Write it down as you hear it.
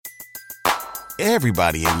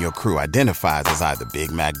Everybody in your crew identifies as either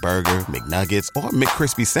Big Mac Burger, McNuggets, or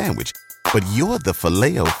McCrispy Sandwich. But you're the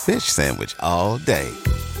Filet-O-Fish Sandwich all day.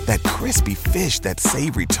 That crispy fish, that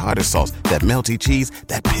savory tartar sauce, that melty cheese,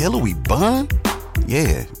 that pillowy bun.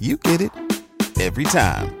 Yeah, you get it. Every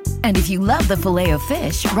time. And if you love the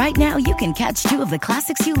Filet-O-Fish, right now you can catch two of the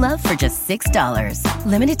classics you love for just $6.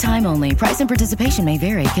 Limited time only. Price and participation may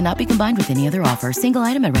vary. Cannot be combined with any other offer. Single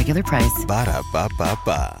item at regular price.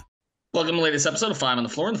 Ba-da-ba-ba-ba. Welcome to the latest episode of 5 on the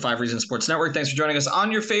Floor on the 5 Reasons Sports Network. Thanks for joining us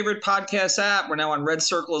on your favorite podcast app. We're now on Red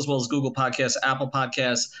Circle as well as Google Podcasts, Apple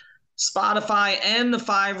Podcasts, Spotify, and the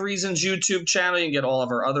 5 Reasons YouTube channel. You can get all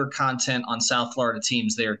of our other content on South Florida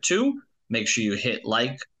teams there too. Make sure you hit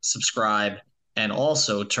like, subscribe, and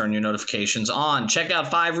also turn your notifications on. Check out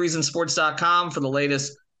 5reasonsports.com for the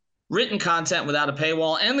latest written content without a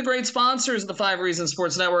paywall and the great sponsors of the 5 Reasons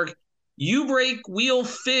Sports Network. You Break Wheel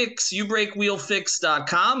Fix,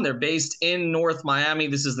 youbreakwheelfix.com. They're based in North Miami.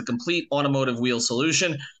 This is the complete automotive wheel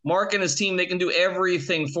solution. Mark and his team, they can do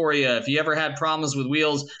everything for you. If you ever had problems with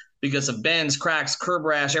wheels because of bends, cracks, curb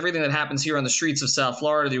rash, everything that happens here on the streets of South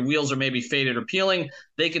Florida, your wheels are maybe faded or peeling,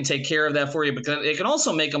 they can take care of that for you. But they can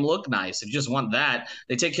also make them look nice if you just want that.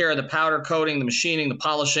 They take care of the powder coating, the machining, the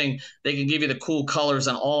polishing. They can give you the cool colors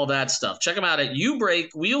and all of that stuff. Check them out at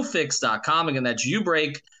youbreakwheelfix.com. Again, that's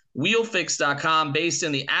youbreakwheelfix.com, based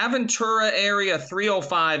in the Aventura area,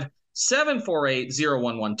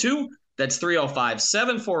 305-748-0112. That's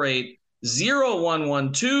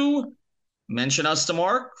 305-748-0112. Mention us to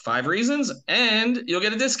Mark, 5 Reasons, and you'll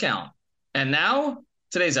get a discount. And now,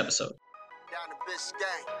 today's episode.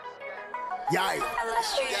 Yeah.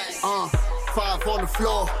 5 on the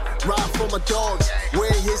floor, ride for my dogs.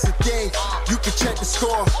 Where here's the thing, you can check the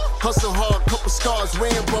score. Hustle hard, couple scars,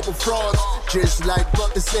 wearing bubble frogs. Just like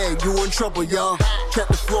Butler said, you in trouble, y'all. Kept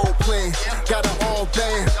the floor playing, got it all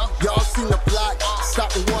banned. Y'all seen the block,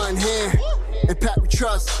 stop with one hand. And Pat we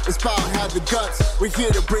trust, it's power, have the guts. We're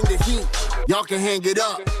here to bring the heat, y'all can hang it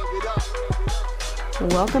up.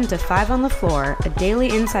 Welcome to 5 on the Floor, a daily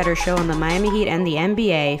insider show on the Miami Heat and the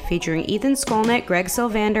NBA, featuring Ethan Skolnick, Greg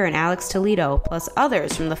Sylvander, and Alex Toledo, plus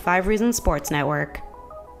others from the 5 Reasons Sports Network.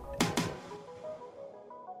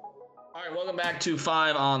 All right, welcome back to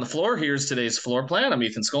 5 on the Floor. Here's today's floor plan. I'm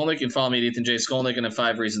Ethan Skolnick. You can follow me at Ethan J. Skolnick and at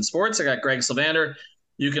 5 Reasons Sports. I got Greg Sylvander.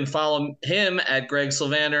 You can follow him at Greg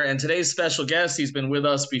Sylvander. And today's special guest, he's been with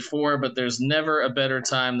us before, but there's never a better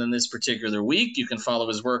time than this particular week. You can follow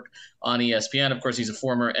his work on ESPN. Of course, he's a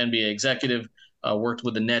former NBA executive, worked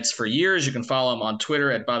with the Nets for years. You can follow him on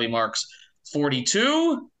Twitter at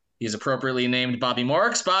BobbyMarks42. He's appropriately named Bobby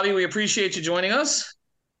Marks. Bobby, we appreciate you joining us.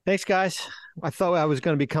 Thanks, guys. I thought I was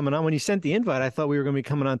going to be coming on. When you sent the invite, I thought we were going to be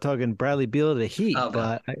coming on talking Bradley Beal to the Heat.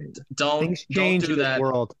 But don't do that.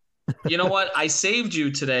 World. You know what? I saved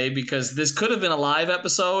you today because this could have been a live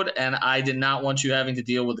episode, and I did not want you having to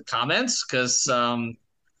deal with the comments because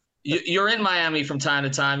you're in Miami from time to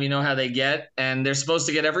time. You know how they get, and they're supposed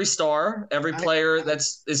to get every star, every player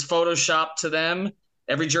is photoshopped to them,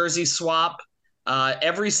 every jersey swap.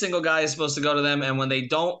 Every single guy is supposed to go to them, and when they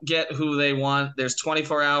don't get who they want, there's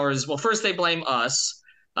 24 hours. Well, first they blame us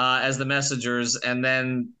as the messengers, and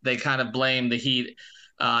then they kind of blame the Heat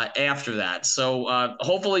after that. So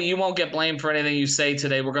hopefully you won't get blamed for anything you say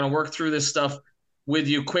today. We're going to work through this stuff with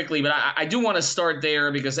you quickly, but I do want to start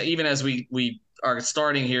there because even as we are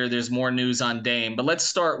starting here, there's more news on Dame. But let's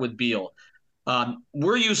start with Beal.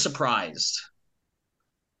 Were you surprised?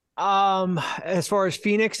 As far as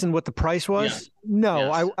Phoenix and what the price was,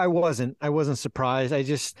 no, yes. I wasn't surprised. I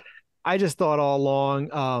just thought all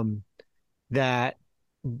along that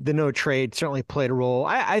the no trade certainly played a role.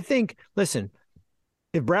 I think, listen,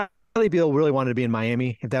 if Bradley Beal really wanted to be in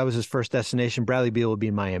Miami, if that was his first destination, Bradley Beal would be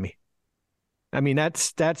in Miami. I mean,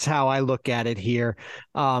 that's how I look at it here.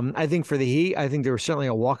 I think for the Heat, I think there was certainly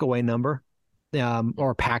a walkaway number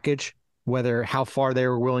or a package, whether how far they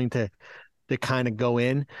were willing to kind of go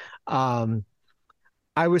in.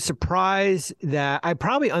 I was surprised that I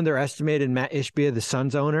probably underestimated Matt Ishbia, the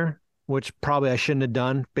Suns owner, which probably I shouldn't have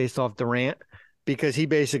done based off Durant, because he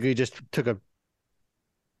basically just took a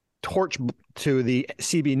torch to the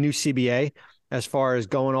new CBA as far as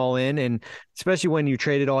going all in, and especially when you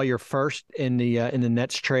traded all your first in the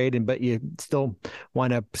Nets trade, but you still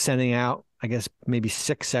wind up sending out, I guess, maybe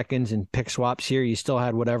 6 seconds in pick swaps here. You still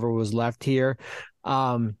had whatever was left here.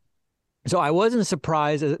 So I wasn't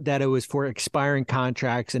surprised that it was for expiring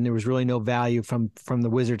contracts and there was really no value from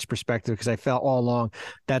the Wizards' perspective, because I felt all along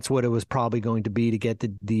that's what it was probably going to be to get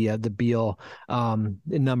the Beal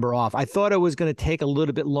number off. I thought it was going to take a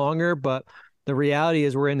little bit longer, but the reality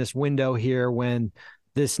is we're in this window here when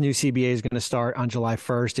this new CBA is going to start on July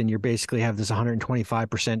 1st, and you basically have this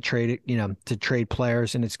 125% trade, to trade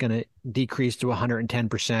players, and it's going to decrease to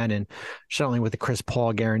 110%. And certainly with the Chris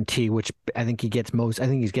Paul guarantee, which I think he's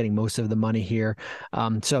getting most of the money here.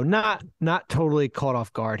 So not totally caught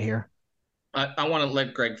off guard here. I want to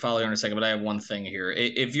let Greg follow you in a second, but I have one thing here.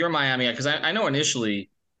 If you're Miami, because I know initially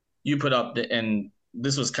you put up and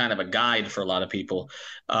this was kind of a guide for a lot of people,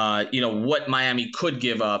 what Miami could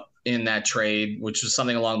give up in that trade, which was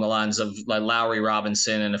something along the lines of like Lowry,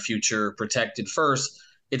 Robinson, and a future protected first.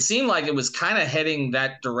 It seemed like it was kind of heading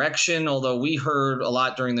that direction, although we heard a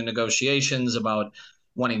lot during the negotiations about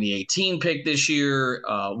wanting the 18 pick this year,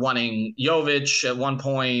 wanting Jovic at one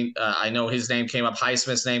point. I know his name came up.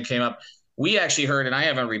 Highsmith's name came up. We actually heard, and I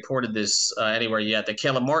haven't reported this anywhere yet, that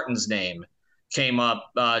Caleb Martin's name came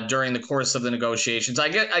up during the course of the negotiations. I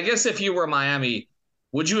guess if you were Miami,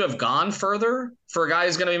 would you have gone further for a guy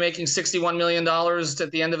who's going to be making $61 million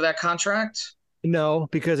at the end of that contract? No,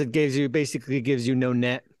 because it basically gives you no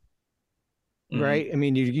net, right? I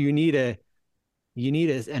mean, you need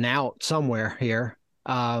an out somewhere here.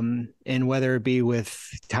 And whether it be with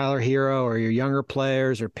Tyler Hero or your younger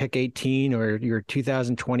players or pick 18 or your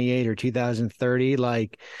 2028 or 2030,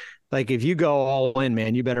 like if you go all in,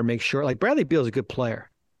 man, you better make sure. Like Bradley Beal is a good player.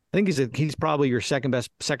 I think he's probably your second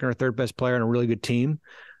or third best player on a really good team.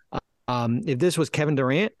 If this was Kevin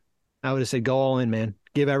Durant, I would have said go all in, man.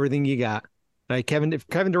 Give everything you got. Like if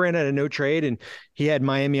Kevin Durant had a no trade and he had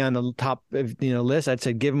Miami on the top list, I'd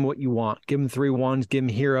say give him what you want. Give him 3 1s, give him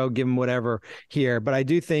Hero, give him whatever here. But I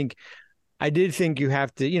did think you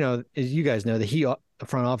have to, as you guys know, the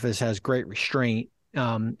front office has great restraint.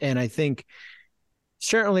 And I think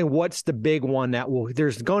certainly what's the big one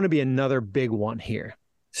there's going to be another big one here.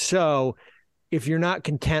 So if you're not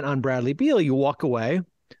content on Bradley Beal, you walk away.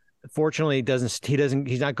 Fortunately,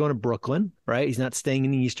 he's not going to Brooklyn, right? He's not staying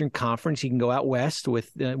in the Eastern Conference. He can go out west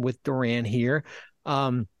with Durant here.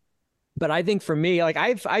 But I think for me, like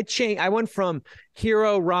I went from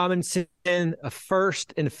Hero, Robinson, a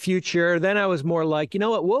first and a future. Then I was more like,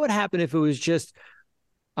 what would happen if it was just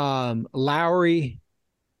Lowry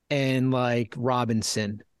and like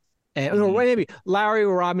Robinson, or maybe Lowry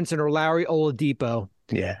or Robinson or Lowry Oladipo.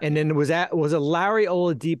 Yeah. And then was a Lowry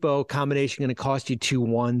Oladipo combination going to cost you 2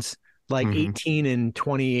 1s, like 18 and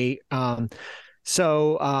 28? But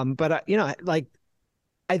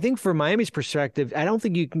I think for Miami's perspective, I don't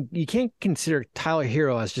think you can't consider Tyler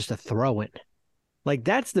Hero as just a throw-in. Like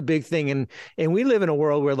that's the big thing. And we live in a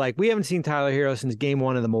world where like we haven't seen Tyler Hero since game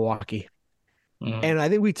 1 of the Milwaukee. And I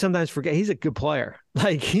think we sometimes forget he's a good player.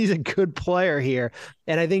 Like he's a good player here.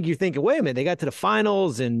 And I think you think, wait a minute, they got to the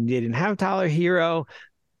finals and they didn't have Tyler Hero.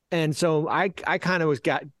 And so I kind of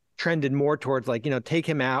got trended more towards like, take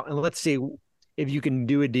him out and let's see if you can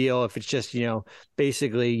do a deal. If it's just,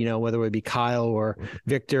 basically, whether it be Kyle or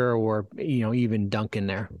Victor or, even Duncan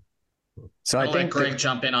there. So I think Greg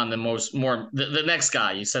jump in on the next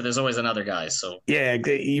guy. You said there's always another guy. So yeah,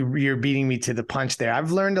 you're beating me to the punch there.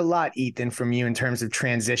 I've learned a lot, Ethan, from you in terms of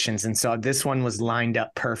transitions, and so this one was lined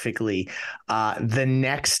up perfectly. The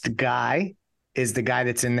next guy is the guy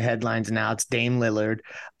that's in the headlines now. It's Dame Lillard.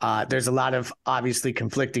 There's a lot of obviously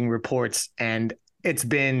conflicting reports, and it's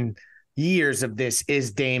been years of this.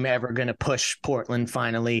 Is Dame ever going to push Portland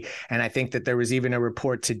finally? And I think that there was even a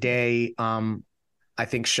report today. I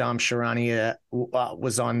think Shams Charania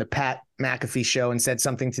was on the Pat McAfee show and said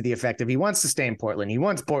something to the effect of he wants to stay in Portland. He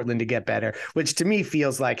wants Portland to get better, which to me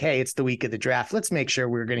feels like, hey, it's the week of the draft. Let's make sure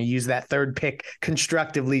we're going to use that third pick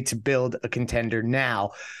constructively to build a contender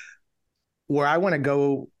now. Where I want to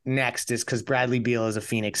go next is because Bradley Beal is a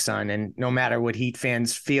Phoenix Sun, and no matter what Heat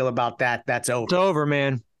fans feel about that, that's over. It's over,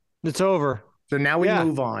 man. It's over. So now we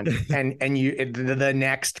move on, and the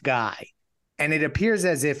next guy. And it appears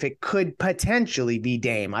as if it could potentially be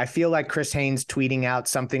Dame. I feel like Chris Haynes tweeting out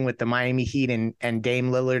something with the Miami Heat and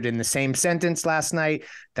Dame Lillard in the same sentence last night.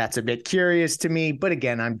 That's a bit curious to me. But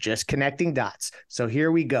again, I'm just connecting dots. So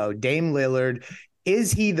here we go. Dame Lillard.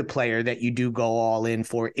 Is he the player that you do go all in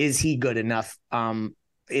for? Is he good enough?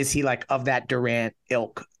 Is he like of that Durant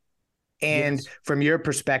ilk? And from your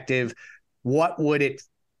perspective, what would it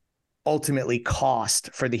ultimately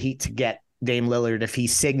cost for the Heat to get Dame Lillard if he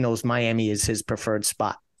signals Miami is his preferred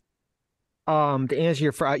spot? To answer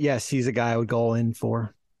your yes, he's a guy I would go all in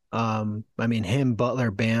for. I mean, him, Butler,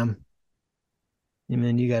 Bam. I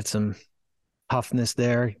mean, you got some toughness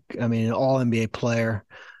there. I mean, an all NBA player.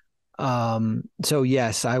 So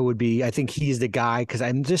yes, I think he's the guy because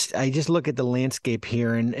I just look at the landscape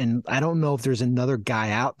here and I don't know if there's another guy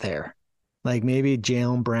out there. Like maybe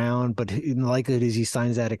Jaylen Brown, but the likelihood is he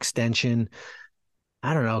signs that extension.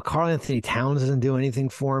 I don't know. Karl Anthony Towns doesn't do anything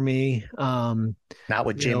for me. Not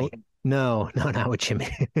with Jimmy. No, not with Jimmy.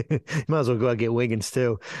 You might as well go out and get Wiggins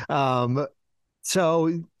too. So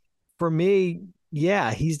for me,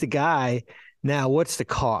 yeah, he's the guy. Now, what's the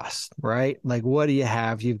cost, right? Like, what do you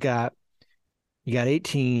have? You got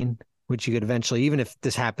 18, which you could eventually, even if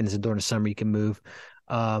this happens during the summer, you can move.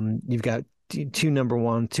 You've got two number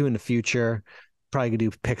one, two in the future. Probably could do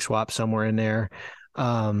pick swap somewhere in there.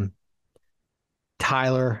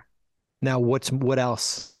 Tyler. Now, what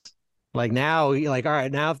else? Like now, like, all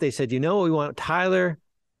right, now if they said, we want Tyler,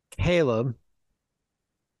 Caleb,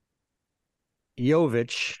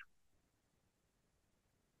 Jovic,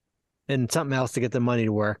 and something else to get the money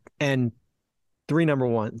to work, and 3 number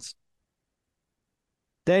ones.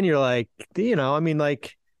 Then you're like,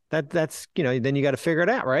 like that's, then you got to figure it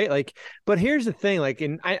out, right? Like, but here's the thing, like,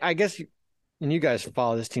 and I guess, and you guys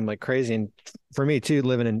follow this team like crazy, and for me too,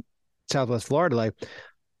 living in Southwest Florida, like,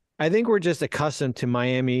 I think we're just accustomed to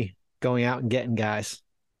Miami going out and getting guys,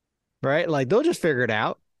 right? Like, they'll just figure it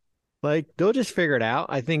out. I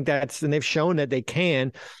think and they've shown that they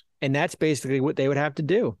can, and that's basically what they would have to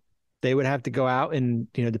do. They would have to go out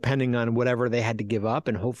and, depending on whatever they had to give up,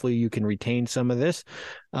 and hopefully you can retain some of this,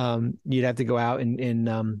 you'd have to go out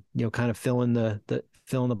and kind of fill in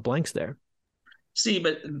the blanks there. See,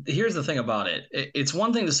 but here's the thing about it. It's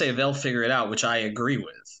one thing to say they'll figure it out, which I agree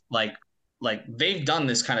with. Like they've done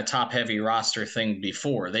this kind of top heavy roster thing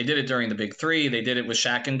before. They did it during the Big Three. They did it with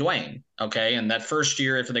Shaq and Dwayne. Okay. And that first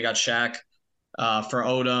year, after they got Shaq for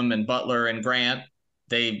Odom and Butler and Grant,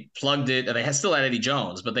 they plugged it. They still had Eddie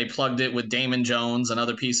Jones, but they plugged it with Damon Jones and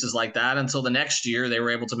other pieces like that until the next year they were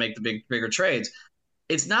able to make the bigger trades.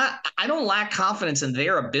 I don't lack confidence in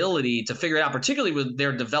their ability to figure it out, particularly with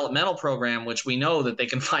their developmental program, which we know that they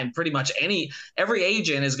can find pretty much every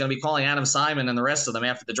agent is going to be calling Adam Simon and the rest of them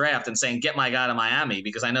after the draft and saying, get my guy to Miami,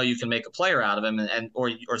 because I know you can make a player out of him,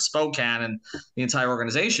 or Spokane and the entire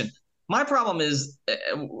organization. My problem is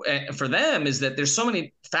for them is that there's so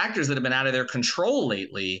many factors that have been out of their control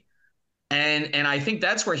lately. And I think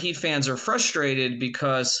that's where Heat fans are frustrated,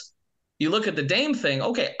 because you look at the Dame thing.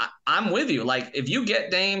 Okay, I'm with you. Like, if you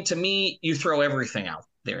get Dame, to me, you throw everything out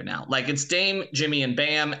there now. Like, it's Dame, Jimmy, and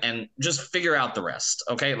Bam, and just figure out the rest.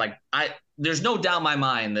 Okay, like there's no doubt in my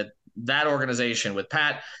mind that organization with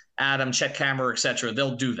Pat, Adam, Chet Kammerer, etc.,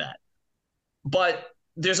 they'll do that. But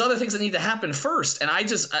there's other things that need to happen first, and I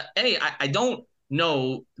don't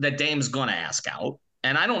know that Dame's going to ask out.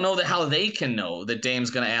 And I don't know how they can know that Dame's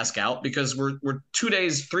going to ask out, because we're 3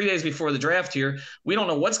 days before the draft here. We don't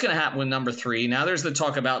know what's going to happen with number 3. Now there's the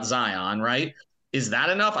talk about Zion, right? Is that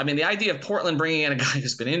enough? I mean, the idea of Portland bringing in a guy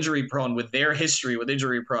who's been injury prone with their history with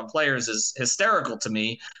injury prone players is hysterical to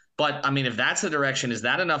me. But I mean, if that's the direction, is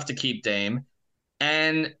that enough to keep Dame?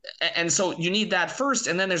 And so you need that first.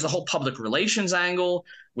 And then there's the whole public relations angle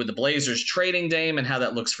with the Blazers trading Dame and how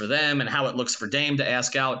that looks for them and how it looks for Dame to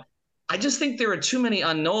ask out. I just think there are too many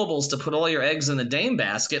unknowables to put all your eggs in the Dame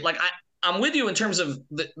basket. Like, I'm with you in terms of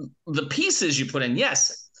the pieces you put in.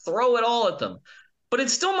 Yes, throw it all at them. But it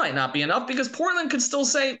still might not be enough, because Portland could still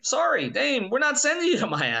say, sorry, Dame, we're not sending you to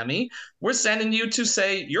Miami. We're sending you to,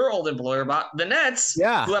 say, your old employer, the Nets, who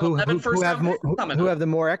have 11 first-round picks coming up. Who have the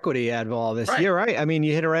more equity out of all this. Right. You're right. I mean,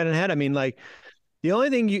 you hit it right on the head. I mean, like, the only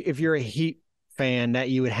thing if you're a Heat fan that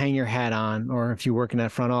you would hang your hat on, or if you work in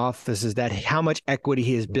that front office, is that how much equity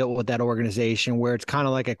he has built with that organization, where it's kind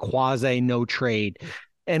of like a quasi no trade,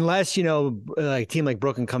 unless like a team like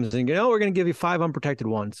Brooklyn comes in and we're going to give you 5 unprotected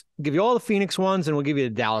ones, we'll give you all the Phoenix ones, and we'll give you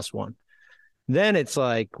the Dallas one. Then it's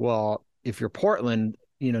like, well, if you're Portland,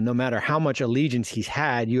 no matter how much allegiance he's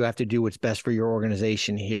had, you have to do what's best for your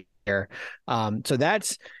organization here. So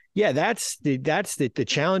that's the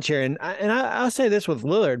challenge here. And I'll say this with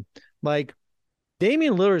Lillard, like,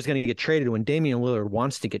 Damian Lillard is going to get traded when Damian Lillard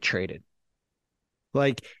wants to get traded.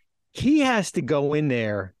 Like, he has to go in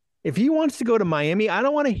there. If he wants to go to Miami, I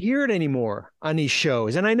don't want to hear it anymore on these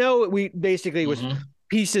shows. And I know we basically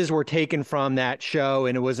pieces were taken from that show,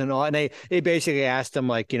 and it wasn't all. And they basically asked him,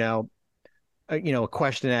 like, a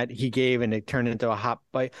question that he gave, and it turned into a hot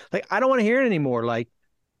bite. Like, I don't want to hear it anymore. Like,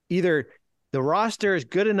 either the roster is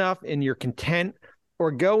good enough and you're content,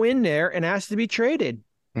 or go in there and ask to be traded.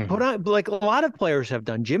 Mm-hmm. Hold on, like a lot of players have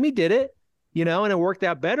done. Jimmy did it, and it worked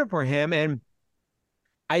out better for him. And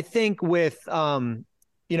I think with, with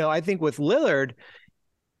Lillard,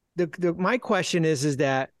 my question is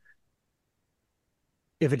that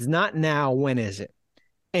if it's not now, when is it?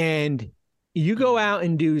 And you go out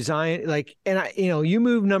and do Zion, like, and you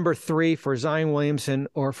move number 3 for Zion Williamson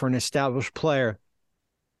or for an established player.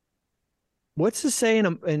 what's to say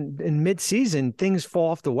in mid-season things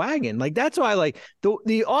fall off the wagon? Like, that's why, like,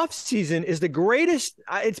 the off season is the greatest.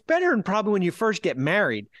 It's better than probably when you first get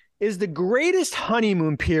married, is the greatest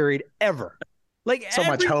honeymoon period ever. Like, so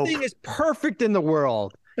much hope. Everything is perfect in the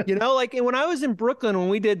world, like, and when I was in Brooklyn, when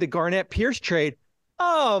we did the Garnett Pierce trade,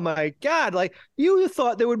 oh my God, like, you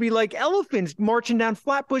thought there would be like elephants marching down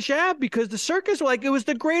Flatbush Ave because the circus, like, it was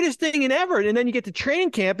the greatest thing in ever. And then you get to training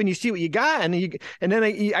camp and you see what you got. And then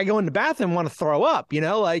I go in the bathroom and want to throw up,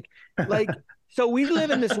 like, so we live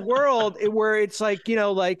in this world where it's like,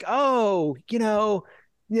 oh,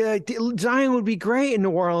 yeah, Zion would be great in New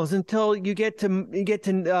Orleans until you get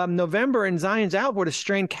to November and Zion's out with a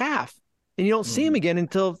strained calf and you don't see him again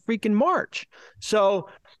until freaking March. So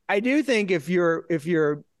I do think if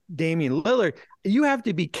you're Damian Lillard, you have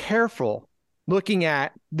to be careful looking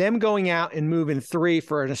at them going out and moving 3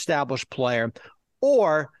 for an established player.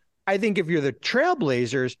 Or I think if you're the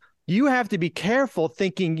Trailblazers, you have to be careful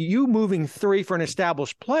thinking you moving 3 for an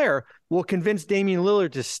established player will convince Damian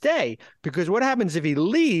Lillard to stay. Because what happens if he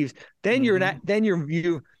leaves? Then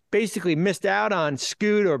you basically missed out on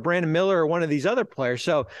Scoot or Brandon Miller or one of these other players.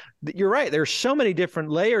 So you're right. There's so many different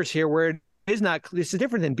layers here where this is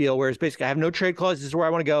different than Beal, where it's basically I have no trade clause. This is where I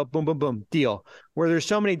want to go. Boom, boom, boom, deal. Where there's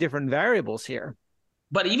so many different variables here.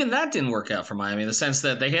 But even that didn't work out for Miami in the sense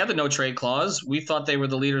that they had the no trade clause. We thought they were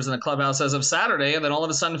the leaders in the clubhouse as of Saturday, and then all of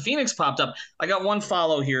a sudden Phoenix popped up. I got one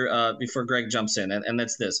follow here before Greg jumps in, and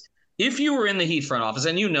that's this. If you were in the Heat front office,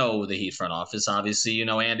 and you know the Heat front office, obviously, you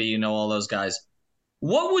know Andy, you know all those guys,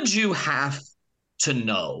 what would you have to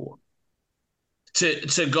know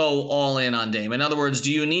to go all in on Dame? In other words,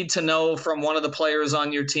 do you need to know from one of the players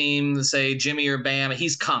on your team, say Jimmy or Bam,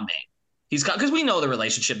 he's coming? Because we know the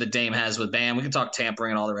relationship that Dame has with Bam. We can talk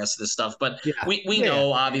tampering and all the rest of this stuff, but we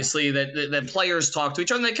know obviously that players talk to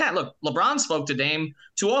each other and they can. Look, LeBron spoke to Dame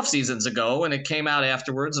 2 off seasons ago, and it came out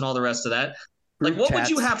afterwards and all the rest of that. Like, what would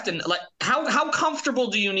you have to like? How comfortable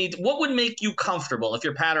do you need? What would make you comfortable if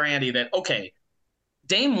you're Pat or Andy that okay,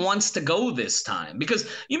 Dame wants to go this time? Because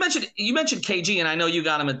you mentioned KG, and I know you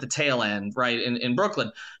got him at the tail end, right, in Brooklyn,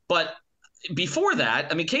 but before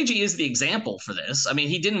that, I mean, KG is the example for this. I mean,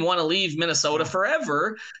 he didn't want to leave Minnesota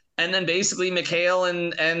forever. And then basically McHale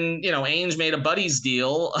and Ainge made a buddies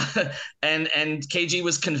deal and KG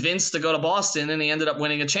was convinced to go to Boston and he ended up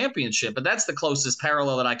winning a championship. But that's the closest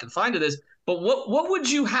parallel that I can find to this. But what would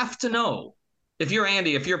you have to know if you're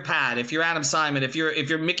Andy, if you're Pat, if you're Adam Simon, if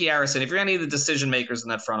you're Mickey Arison, if you're any of the decision makers in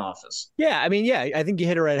that front office? Yeah, I mean, I think you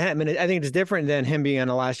hit it right at him. And I think it's different than him being on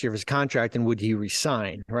the last year of his contract and would he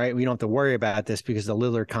resign, right? We don't have to worry about this because the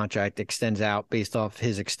Lillard contract extends out based off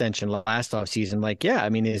his extension last offseason. Like, yeah, I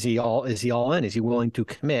mean, is he all in? Is he willing to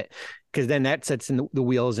commit? Because then that sets the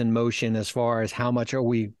wheels in motion as far as how much are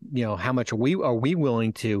we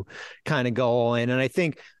willing to kind of go all in? And I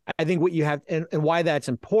think what you have and why that's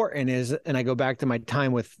important is, and I go back to my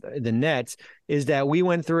time with the Nets, is that we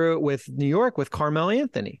went through it with New York with Carmelo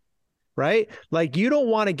Anthony, right? Like, you don't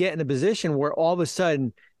want to get in a position where all of a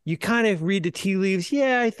sudden you kind of read the tea leaves.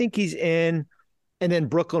 Yeah, I think he's in. And then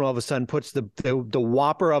Brooklyn all of a sudden puts the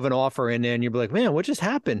whopper of an offer in there and you're like, man, what just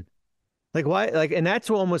happened? Like, why? Like, and that's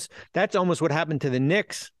almost what happened to the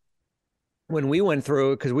Knicks when we went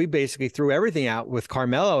through it, because we basically threw everything out with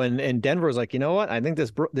Carmelo, and Denver was like, you know what? I think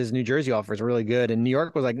this New Jersey offer is really good. And New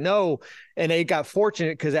York was like, no. And they got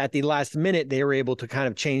fortunate because at the last minute, they were able to kind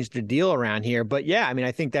of change the deal around here. But yeah, I mean,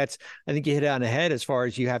 I think you hit it on the head as far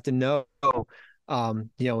as you have to know,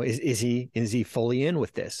 is he fully in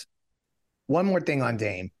with this? One more thing on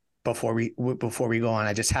Dame before we go on,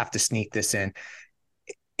 I just have to sneak this in.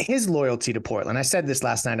 His loyalty to Portland. I said this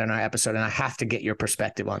last night on our episode, and I have to get your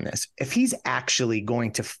perspective on this. If he's actually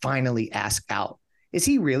going to finally ask out, is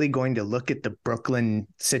he really going to look at the Brooklyn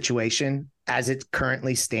situation as it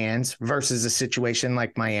currently stands versus a situation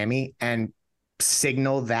like Miami and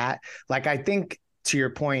signal that? Like, I think to your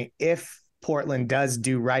point, if Portland does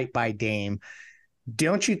do right by Dame,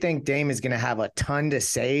 don't you think Dame is going to have a ton to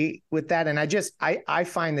say with that? And I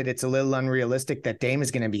find that it's a little unrealistic that Dame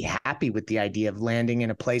is going to be happy with the idea of landing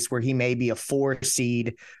in a place where he may be a 4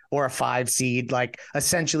 seed or a 5 seed, like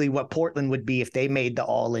essentially what Portland would be if they made the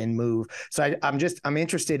all-in move. So I'm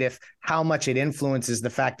interested if how much it influences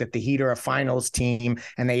the fact that the Heat are a finals team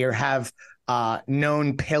and they have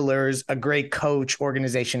known pillars, a great coach,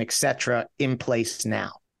 organization, etc. in place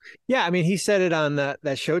now. Yeah, I mean, he said it on that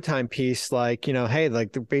Showtime piece, like, hey,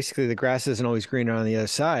 like basically the grass isn't always greener on the other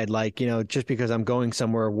side. Like, just because I'm going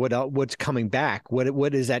somewhere, what's coming back?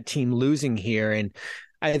 What is that team losing here? And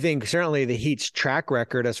I think certainly the Heat's track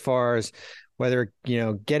record as far as whether,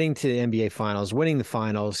 getting to the NBA finals, winning the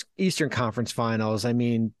finals, Eastern Conference finals. I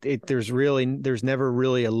mean, there hasn't been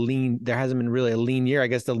really a lean year. I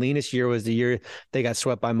guess the leanest year was the year they got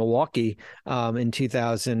swept by Milwaukee in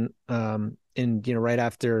 2000, right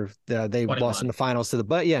after they 21. lost in the finals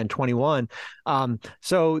in 21.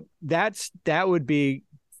 So that would be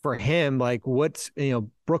for him, like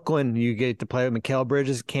Brooklyn, you get to play with Mikal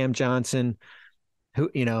Bridges, Cam Johnson,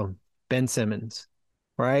 Ben Simmons,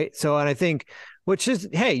 right? So, and I think, which is,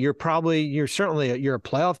 hey, you're a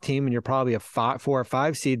playoff team and you're probably a 4 or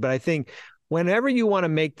 5 seed. But I think whenever you want to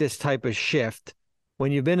make this type of shift,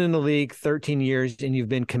 when you've been in the league 13 years and you've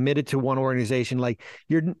been committed to one organization, like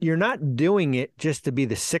you're not doing it just to be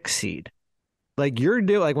the 6th seed. Like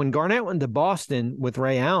like when Garnett went to Boston with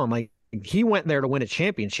Ray Allen, like he went there to win a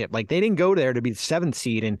championship. Like they didn't go there to be the 7th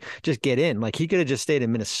seed and just get in. Like he could have just stayed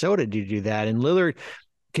in Minnesota to do that. And Lillard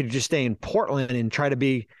could just stay in Portland and try to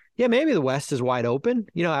be, maybe the West is wide open,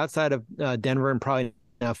 outside of Denver and probably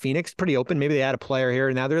now Phoenix, pretty open. Maybe they add a player here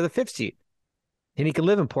and now they're the 5th seed and he can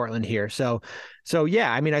live in Portland here. So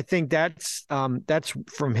yeah, I mean, I think that's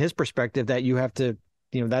from his perspective that you have to,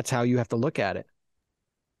 that's how you have to look at it.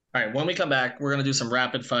 All right, when we come back, we're going to do some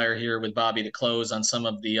rapid fire here with Bobby to close on some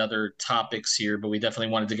of the other topics here, but we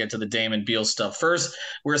definitely wanted to get to the Dame and Beal stuff. First,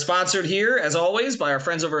 we're sponsored here, as always, by our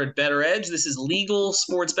friends over at Better Edge. This is legal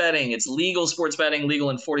sports betting. It's legal sports betting, legal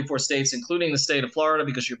in 44 states, including the state of Florida,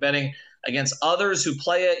 because you're betting against others who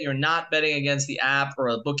play it. You're not betting against the app or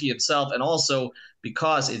a bookie itself, and also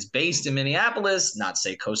because it's based in Minneapolis, not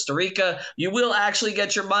say Costa Rica, you will actually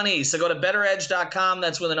get your money. So go to betteredge.com.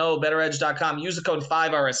 That's with an O, betteredge.com. Use the code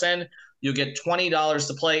 5RSN. You'll get $20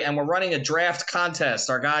 to play. And we're running a draft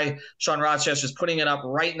contest. Our guy, Sean Rochester, is putting it up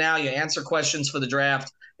right now. You answer questions for the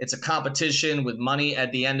draft. It's a competition with money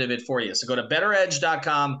at the end of it for you. So go to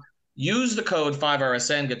betteredge.com. Use the code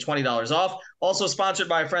 5RSN. Get $20 off. Also sponsored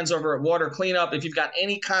by our friends over at Water Cleanup. If you've got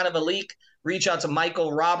any kind of a leak, reach out to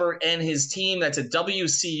Michael Robert and his team. That's at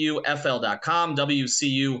WCUFL.com,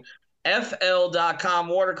 WCUFL.com.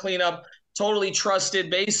 Water Cleanup, totally trusted,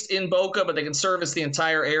 based in Boca, but they can service the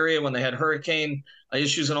entire area. When they had hurricane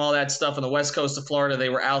issues and all that stuff on the west coast of Florida, they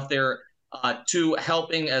were out there too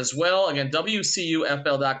helping as well. Again,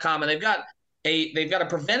 WCUFL.com. And they've got a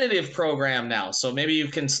preventative program now. So maybe you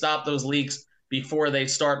can stop those leaks before they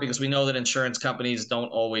start, because we know that insurance companies don't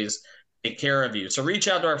always take care of you. So reach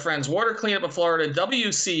out to our friends, Water Cleanup of Florida,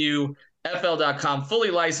 WCUFL.com,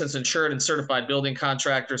 fully licensed, insured, and certified building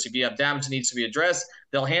contractors. If you have damage that needs to be addressed,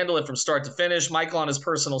 they'll handle it from start to finish. Michael on his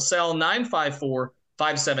personal cell,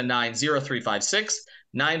 954-579-0356,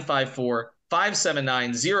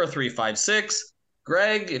 954-579-0356.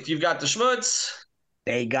 Greg, if you've got the schmutz,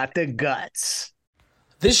 they got the guts.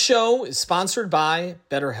 This show is sponsored by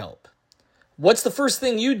BetterHelp. What's the first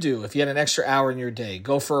thing you do if you had an extra hour in your day?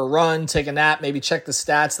 Go for a run, take a nap, maybe check the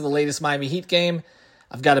stats of the latest Miami Heat game?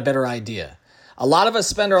 I've got a better idea. A lot of us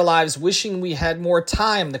spend our lives wishing we had more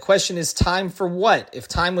time. The question is, time for what? If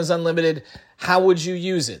time was unlimited, how would you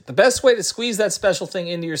use it? The best way to squeeze that special thing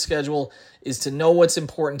into your schedule is to know what's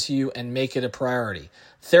important to you and make it a priority.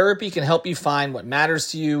 Therapy can help you find what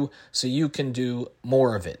matters to you so you can do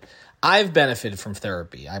more of it. I've benefited from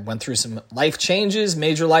therapy. I went through some life changes,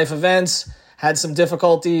 major life events, had some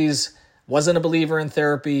difficulties, wasn't a believer in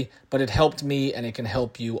therapy, but it helped me and it can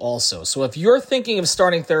help you also. So if you're thinking of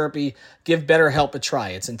starting therapy, give BetterHelp a try.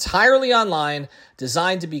 It's entirely online,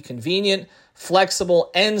 designed to be convenient,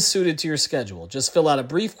 flexible, and suited to your schedule. Just fill out a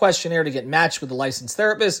brief questionnaire to get matched with a licensed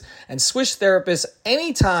therapist and switch therapists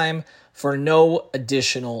anytime for no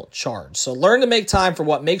additional charge. So learn to make time for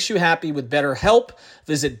what makes you happy with BetterHelp.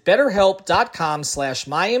 Visit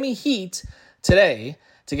betterhelp.com/Miami Heat today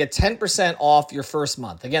to get 10% off your first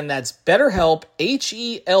month. Again, that's BetterHelp,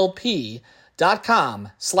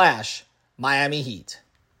 HELP.com/Miami Heat.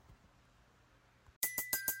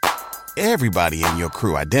 Everybody in your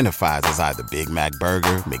crew identifies as either Big Mac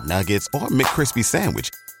Burger, McNuggets, or McCrispy Sandwich.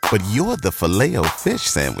 But you're the Filet-O-Fish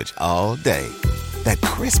Sandwich all day. That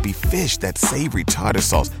crispy fish, that savory tartar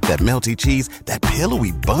sauce, that melty cheese, that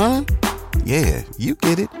pillowy bun. Yeah, you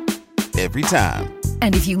get it. Every time.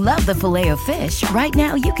 And if you love the Filet-O-Fish, right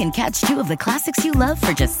now you can catch 2 of the classics you love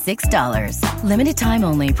for just $6. Limited time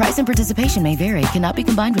only. Price and participation may vary. Cannot be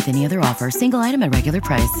combined with any other offer. Single item at regular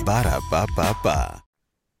price. Ba-da-ba-ba-ba.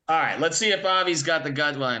 All right, let's see if Bobby's got the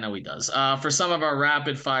gut. Well, I know he does. For some of our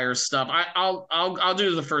rapid fire stuff, I'll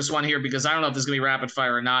do the first one here because I don't know if this is gonna be rapid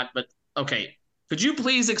fire or not. But okay, could you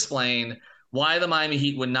please explain why the Miami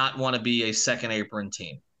Heat would not want to be a second apron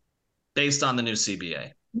team based on the new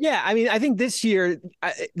CBA? Yeah, I mean, I think this year,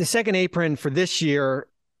 the second apron for this year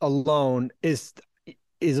alone is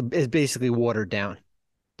is basically watered down.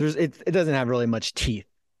 It doesn't have really much teeth.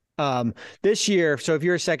 This year, so if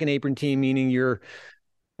you're a second apron team, meaning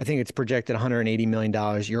I think it's projected $180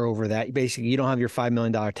 million. You're over that. Basically, you don't have your $5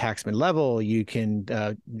 million taxman level. You can,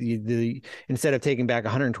 instead of taking back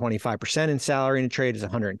 125% in salary in a trade, is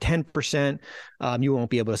 110%. You won't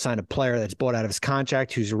be able to sign a player that's bought out of his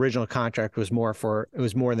contract, whose original contract was more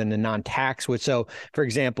than the non-tax. So, for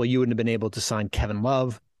example, you wouldn't have been able to sign Kevin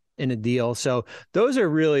Love in a deal. So those are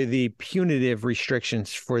really the punitive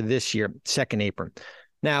restrictions for this year, second apron.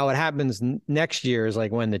 Now, what happens next year is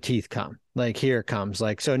like when the teeth come, like here it comes.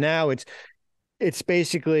 Like, so now it's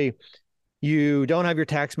basically you don't have your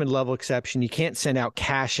taxman level exception. You can't send out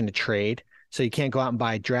cash in a trade. So you can't go out and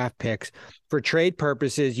buy draft picks. For trade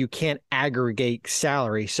purposes, you can't aggregate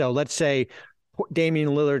salary. So let's say Damian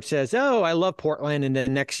Lillard says, oh, I love Portland. And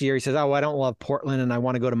then next year he says, oh, I don't love Portland and I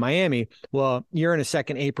want to go to Miami. Well, you're in a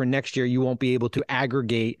second apron next year. You won't be able to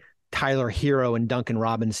aggregate Tyler Hero and Duncan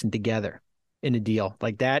Robinson together in a deal.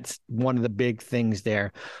 Like, that's one of the big things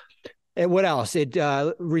there. And what else? It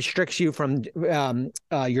restricts you from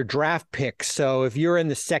your draft picks. So if you're in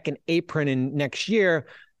the second apron in next year,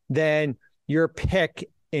 then your pick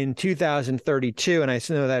in 2032, and I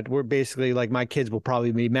know that we're basically like my kids will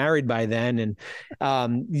probably be married by then, and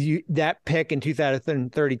that pick in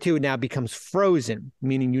 2032 now becomes frozen,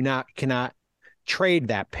 meaning you cannot trade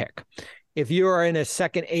that pick. If you are in a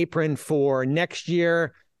second apron for next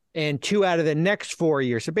year and 2 out of the next 4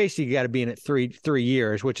 years, so basically you got to be in it three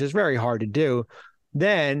years, which is very hard to do.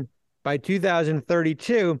 Then by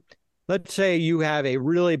 2032, let's say you have a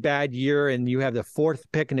really bad year and you have the 4th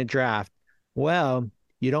pick in the draft. Well,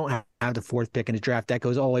 you don't have the 4th pick in the draft. That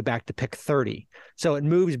goes all the way back to pick 30. So it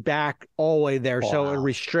moves back all the way there. Wow. So it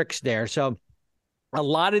restricts there. So a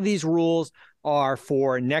lot of these rules are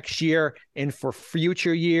for next year and for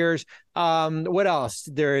future years. What else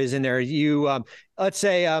there is in there? Let's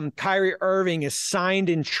say Kyrie Irving is signed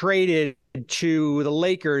and traded to the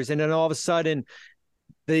Lakers, and then all of a sudden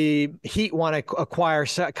the Heat want to acquire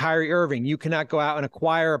Kyrie Irving. You cannot go out and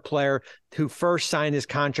acquire a player who first signed his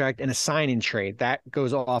contract in a sign-in trade. That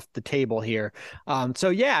goes off the table here. So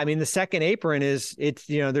yeah, I mean, the second apron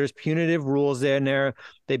there's punitive rules in there.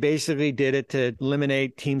 They basically did it to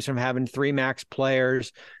eliminate teams from having 3 max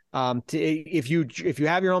players. If you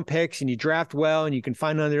have your own picks and you draft well and you can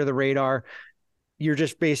find under the radar, you're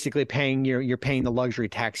just basically paying the luxury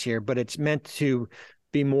tax here, but it's meant to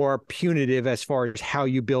be more punitive as far as how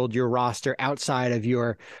you build your roster outside of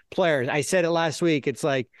your players. I said it last week. It's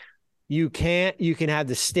like you can have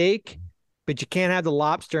the steak, but you can't have the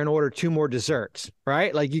lobster and order 2 more desserts,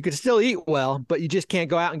 right? Like, you could still eat well, but you just can't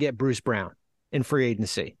go out and get Bruce Brown in free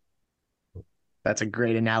agency. That's a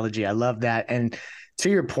great analogy. I love that. And to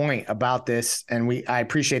your point about this, and I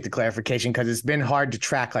appreciate the clarification, because it's been hard to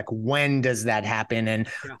track, like, when does that happen, and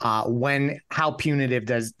how punitive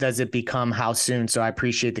does it become, how soon? So I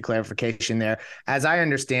appreciate the clarification there. As I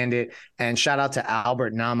understand it, and shout out to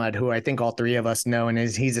Albert Namad, who I think all 3 of us know, and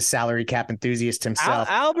he's a salary cap enthusiast himself.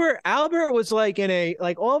 Albert was like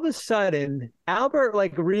all of a sudden, Albert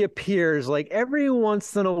like reappears like every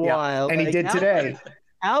once in a while. And he did today.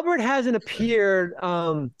 Albert hasn't appeared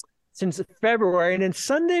since February, and then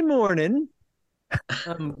Sunday morning,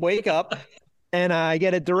 wake up and I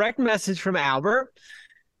get a direct message from Albert,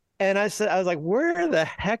 and I was like, "Where the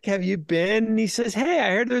heck have you been?" And he says, "Hey,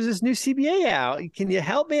 I heard there's this new CBA out. Can you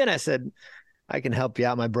help me?" And I said, "I can help you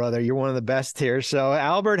out, my brother. You're one of the best here." So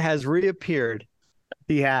Albert has reappeared.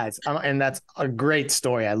 He has, and that's a great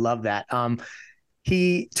story. I love that.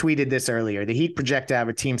 He tweeted this earlier. The Heat project to have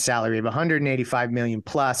a team salary of $185 million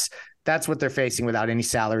plus. That's what they're facing without any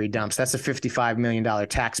salary dumps. That's a $55 million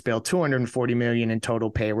tax bill, $240 million in total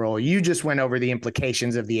payroll. You just went over the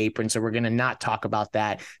implications of the apron, so we're going to not talk about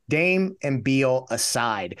that. Dame and Beal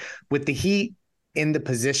aside, with the Heat in the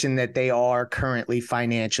position that they are currently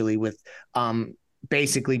financially, with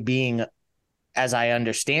basically being, as I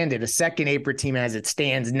understand it, a second apron team as it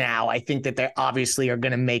stands now, I think that they obviously are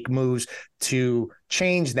going to make moves to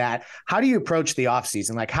change that. How do you approach the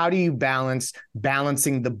offseason? Like, how do you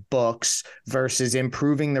balancing the books versus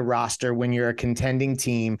improving the roster when you're a contending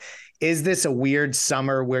team? Is this a weird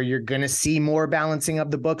summer where you're going to see more balancing of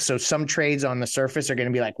the books? So some trades on the surface are going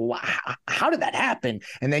to be like, wow, how did that happen?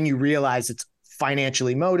 And then you realize it's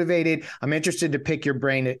financially motivated. I'm interested to pick your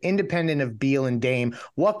brain, independent of Beal and Dame.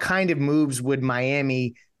 What kind of moves would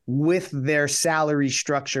Miami, with their salary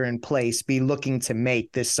structure in place, be looking to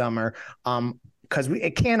make this summer? Because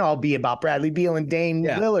it can't all be about Bradley Beal and Dame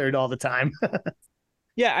Lillard all the time.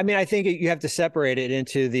 Yeah, I mean, I think you have to separate it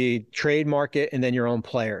into the trade market and then your own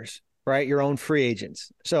players, right? Your own free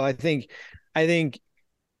agents. So I think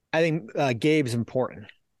I think Gabe's important.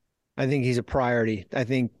 I think he's a priority. I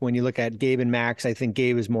think when you look at Gabe and Max, I think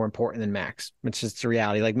Gabe is more important than Max. It's just the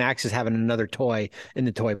reality. Like Max is having another toy in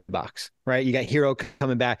the toy box, right? You got Hero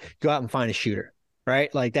coming back. Go out and find a shooter,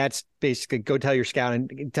 right? Like that's basically go tell your scout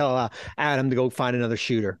and tell Adam to go find another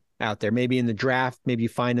shooter out there. Maybe in the draft, maybe you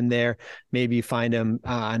find him there. Maybe you find him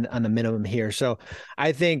on the minimum here. So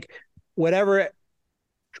I think whatever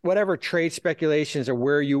trade speculations or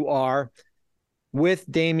where you are, with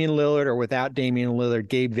Damian Lillard or without Damian Lillard,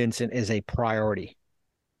 Gabe Vincent is a priority.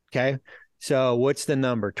 Okay. So what's the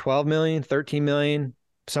number? 12 million, 13 million,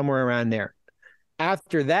 somewhere around there.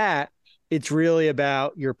 After that, it's really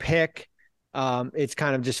about your pick. It's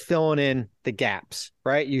kind of just filling in the gaps,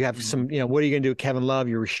 right? You have some, what are you going to do with Kevin Love?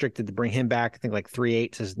 You're restricted to bring him back. I think like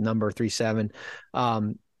 3.8 is number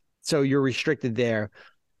 3.7. So you're restricted there.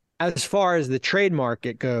 As far as the trade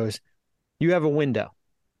market goes, you have a window,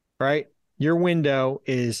 right? Your window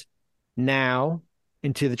is now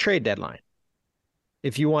into the trade deadline.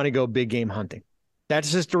 If you want to go big game hunting,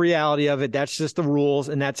 that's just the reality of it. That's just the rules.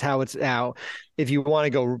 And that's how it's out. If you want to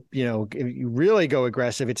go, if you really go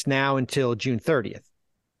aggressive, it's now until June 30th.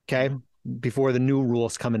 Okay. Before the new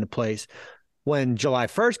rules come into place. When July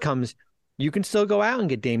 1st comes, you can still go out and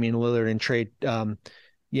get Damian Lillard and trade,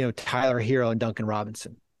 Tyler Hero and Duncan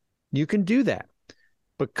Robinson. You can do that.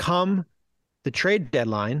 But come the trade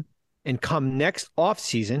deadline, and come next off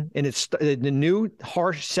season, and it's the new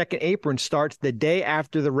harsh second apron starts the day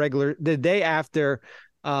after I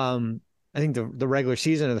think the regular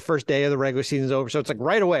season, or the first day of the regular season is over. So it's like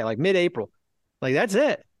right away, like mid-April, like that's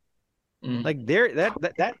it. Like there,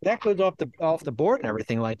 that goes off the board and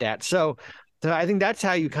everything like that. So I think that's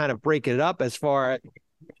how you kind of break it up as far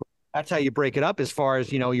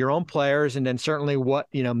as your own players, and then certainly what,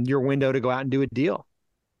 your window to go out and do a deal.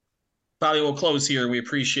 Bobby, we'll close here. We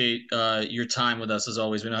appreciate your time with us as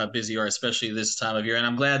always. We know how busy you are, especially this time of year. And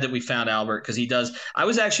I'm glad that we found Albert because he does. I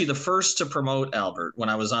was actually the first to promote Albert when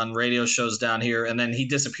I was on radio shows down here. And then he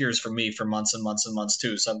disappears from me for months and months and months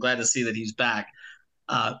too. So I'm glad to see that he's back.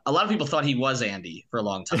 A lot of people thought he was Andy for a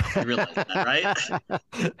long time. You realize that,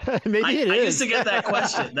 right? Maybe I used to get that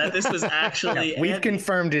question that this was actually We've Andy.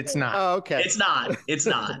 Confirmed it's not. Oh, okay. It's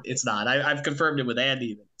not. I've confirmed it with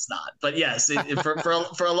Andy that it's not. But yes,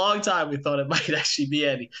 for a long time we thought it might actually be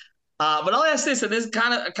Andy. But I'll ask this, and this is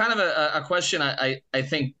kind of a question I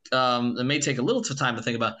think that may take a little time to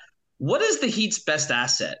think about. What is the Heat's best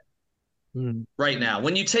asset right now?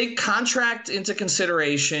 When you take contract into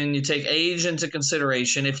consideration, you take age into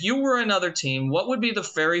consideration, if you were another team, what would be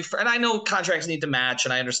the and I know contracts need to match,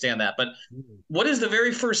 and I understand that, but what is the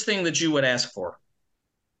very first thing that you would ask for?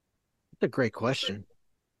 That's a great question.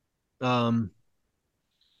 What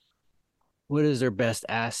is their best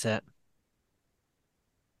asset?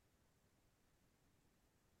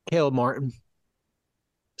 Caleb Martin.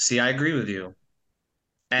 See, I agree with you.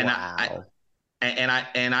 And wow.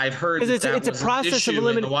 I've heard it's a process of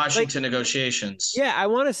eliminating the Washington negotiations. Yeah, I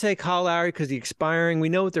want to say Kyle Lowry because the expiring. We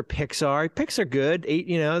know what their picks are. Picks are good.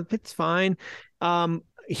 It's fine.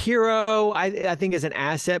 Hero, I think is an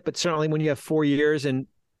asset, but certainly when you have 4 years and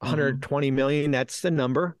 120 million, that's the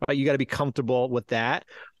number. Right? You got to be comfortable with that.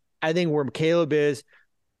 I think where Caleb is,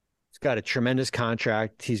 he's got a tremendous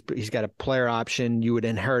contract. He's got a player option. You would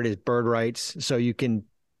inherit his bird rights, so you can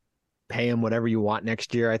pay him whatever you want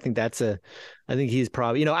next year. I think he's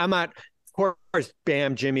probably, I'm not, of course,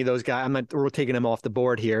 Bam, Jimmy, those guys, we're taking them off the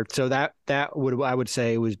board here. So that would, I would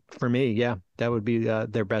say, was for me. Yeah, that would be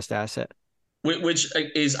their best asset. Which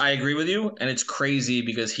is, I agree with you. And it's crazy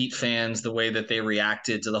because Heat fans, the way that they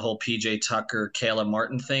reacted to the whole PJ Tucker, Caleb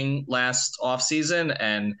Martin thing last offseason,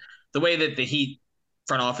 and the way that the Heat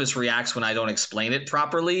front office reacts when I don't explain it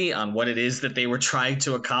properly on what it is that they were trying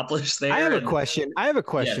to accomplish there. I have a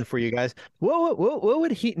question for you guys. What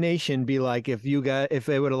would Heat Nation be like if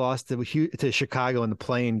they would have lost to Chicago in the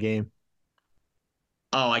play-in game?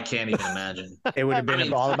 Oh, I can't even imagine. It would have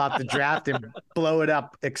been all about the draft and blow it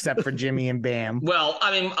up, except for Jimmy and Bam. Well,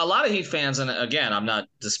 I mean, a lot of Heat fans, and again, I'm not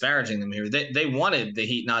disparaging them here, they wanted the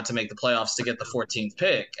Heat not to make the playoffs to get the 14th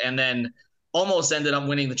pick, and then almost ended up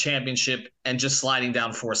winning the championship and just sliding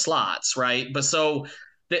down 4 slots, right? But so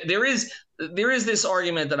there is this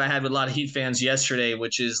argument that I had with a lot of Heat fans yesterday,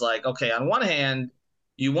 which is like, okay, on one hand,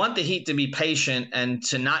 you want the Heat to be patient and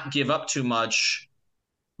to not give up too much,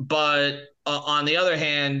 but on the other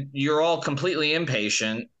hand, you're all completely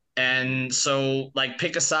impatient. And so, like,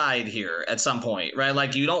 pick a side here at some point, right?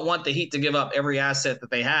 Like, you don't want the Heat to give up every asset that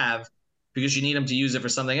they have because you need them to use it for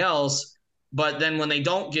something else. But then when they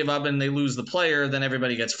don't give up and they lose the player, then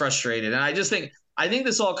everybody gets frustrated. And I I think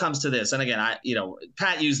this all comes to this. And again,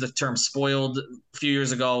 Pat used the term spoiled a few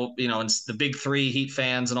years ago, and the big three, Heat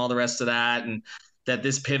fans and all the rest of that, and that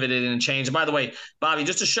this pivoted and changed. And by the way, Bobby,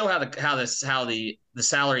 just to show how the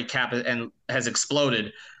salary cap has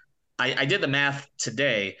exploded, I did the math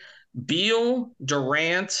today. Beal,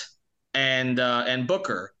 Durant, and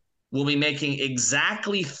Booker will be making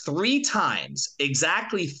exactly three times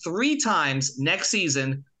next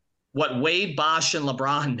season what Wade, Bosh, and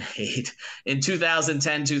LeBron made in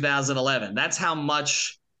 2010, 2011. That's how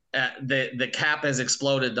much the cap has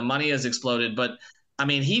exploded. The money has exploded. But I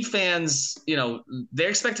mean, Heat fans, they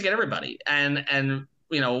expect to get everybody,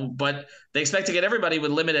 but they expect to get everybody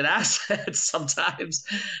with limited assets sometimes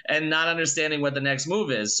and not understanding what the next move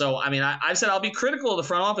is. So, I mean, I've said I'll be critical of the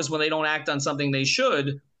front office when they don't act on something they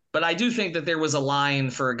should. But I do think that there was a line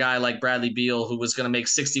for a guy like Bradley Beal who was going to make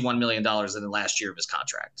 $61 million in the last year of his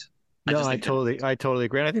contract. I totally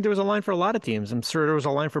agree. And I think there was a line for a lot of teams. I'm sure there was a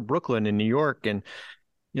line for Brooklyn and New York. And,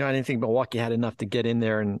 I didn't think Milwaukee had enough to get in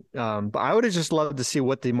there. And but I would have just loved to see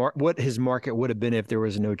what his market would have been if there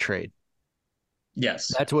was no trade.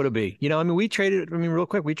 Yes. That's what it'd be. We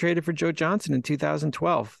traded for Joe Johnson in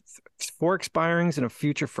 2012, 4 expirings and a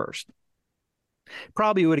future first.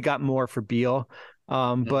 Probably would have got more for Beal.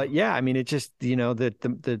 But yeah, it just,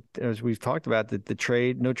 the as we've talked about,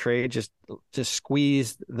 the no trade just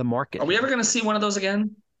squeezed the market. Are we ever going to see one of those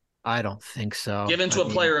again? I don't think so. Given to a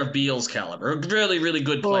player of Beal's caliber, a really, really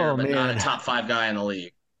good player, but not a top 5 guy in the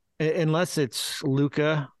league. Unless it's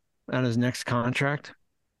Luka on his next contract,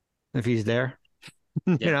 if he's there.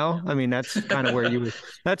 That's kind of where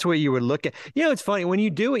you would look at. It's funny when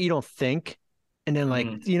you do it, you don't think. And then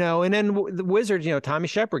and then the Wizards, Tommy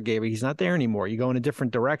Shepard gave it. He's not there anymore. You go in a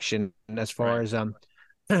different direction as far as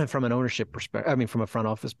from an ownership perspective. From a front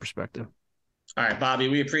office perspective. All right, Bobby,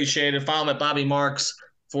 we appreciate it. Follow him at Bobby Marks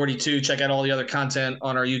 42. Check out all the other content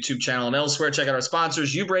on our YouTube channel and elsewhere. Check out our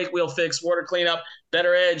sponsors: U-Break, Wheel Fix, Water Cleanup,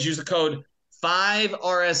 Better Edge. Use the code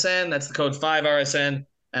 5RSN. That's the code 5RSN.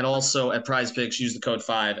 And also at Prize Picks, use the code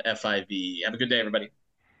 5FIV. Have a good day, everybody.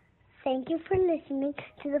 Thank you for listening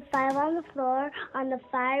to the 5 on the Floor on the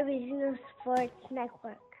 5 Regional Sports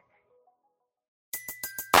Network.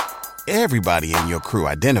 Everybody in your crew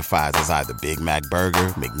identifies as either Big Mac Burger,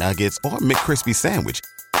 McNuggets, or McCrispy Sandwich.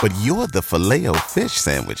 But you're the Filet-O-Fish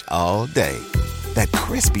Sandwich all day. That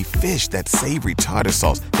crispy fish, that savory tartar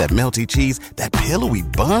sauce, that melty cheese, that pillowy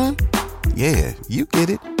bun. Yeah, you get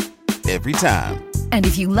it. Every time. And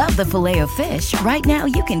if you love the Filet-O-Fish, right now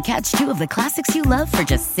you can catch 2 of the classics you love for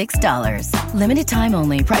just $6. Limited time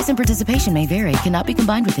only. Price and participation may vary. Cannot be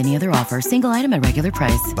combined with any other offer. Single item at regular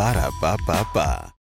price. Ba-da-ba-ba-ba.